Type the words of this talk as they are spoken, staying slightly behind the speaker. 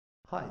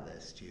Hi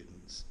there,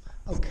 students.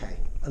 Okay,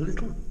 a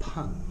little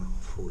pun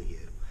for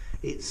you.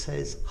 It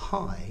says,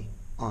 hi,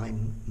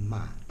 I'm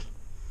Matt.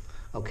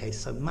 Okay,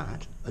 so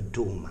Matt, a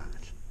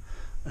doormat.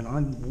 And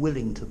I'm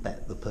willing to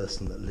bet the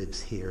person that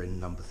lives here in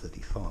number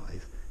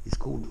 35 is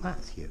called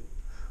Matthew.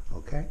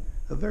 Okay,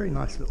 a very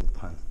nice little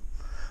pun.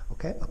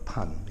 Okay, a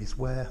pun is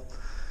where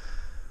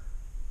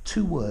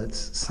two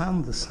words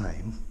sound the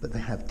same, but they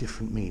have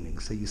different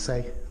meanings. So you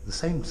say the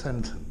same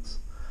sentence,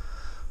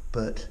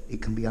 but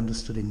it can be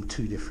understood in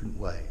two different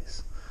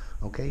ways.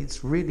 Okay,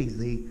 it's really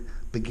the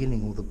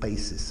beginning or the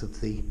basis of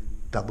the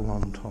double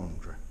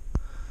entendre.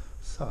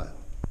 So,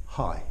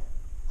 hi,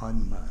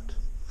 I'm Matt.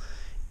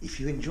 If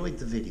you enjoyed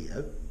the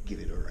video, give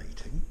it a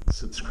rating,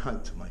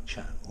 subscribe to my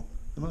channel,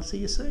 and I'll see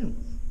you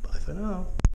soon. Bye for now.